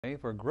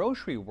For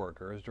grocery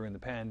workers during the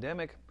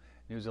pandemic.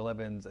 News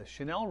 11's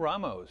Chanel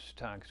Ramos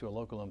talks to a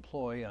local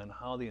employee on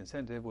how the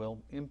incentive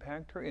will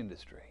impact her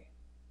industry.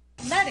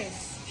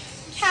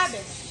 Lettuce,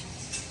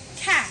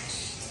 cabbage,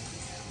 cash,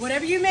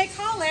 whatever you may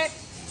call it,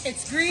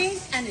 it's green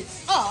and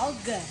it's all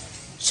good.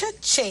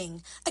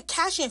 Cha-ching! A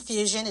cash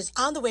infusion is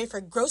on the way for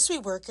grocery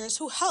workers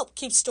who help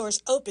keep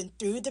stores open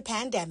through the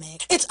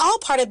pandemic. It's all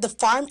part of the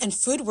Farm and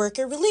Food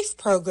Worker Relief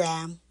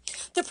Program.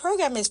 The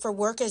program is for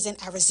workers in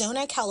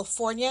Arizona,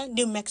 California,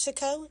 New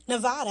Mexico,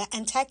 Nevada,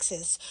 and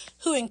Texas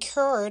who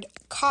incurred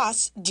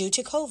costs due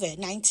to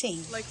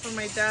COVID-19. Like for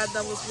my dad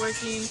that was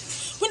working.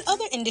 When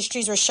other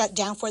industries were shut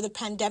down for the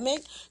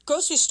pandemic,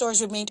 grocery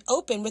stores remained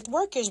open with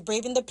workers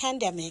braving the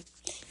pandemic,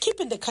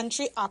 keeping the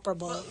country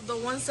operable. The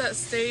ones that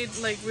stayed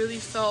really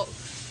felt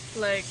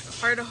like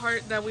heart to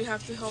heart that we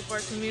have to help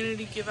our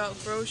community, give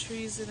out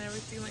groceries and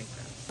everything like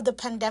that. The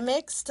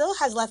pandemic still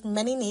has left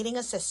many needing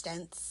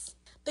assistance.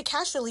 The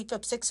cash relief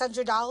of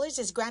 $600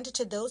 is granted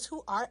to those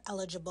who are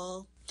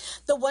eligible.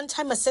 The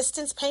one-time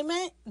assistance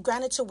payment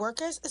granted to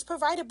workers is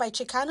provided by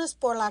Chicanos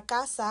por la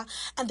Casa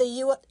and the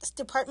U.S.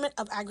 Department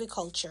of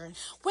Agriculture.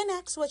 When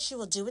asked what she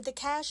will do with the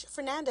cash,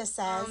 Fernandez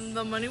says,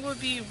 the money would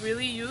be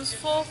really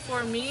useful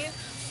for me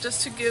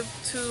just to give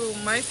to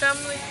my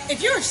family.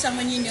 If you or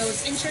someone you know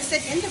is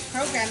interested in the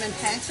program and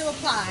plan to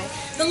apply,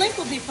 the link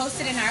will be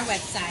posted in our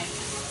website.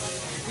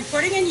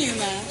 Reporting in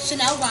Yuma,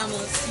 Chanel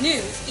Ramos,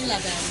 News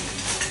 11.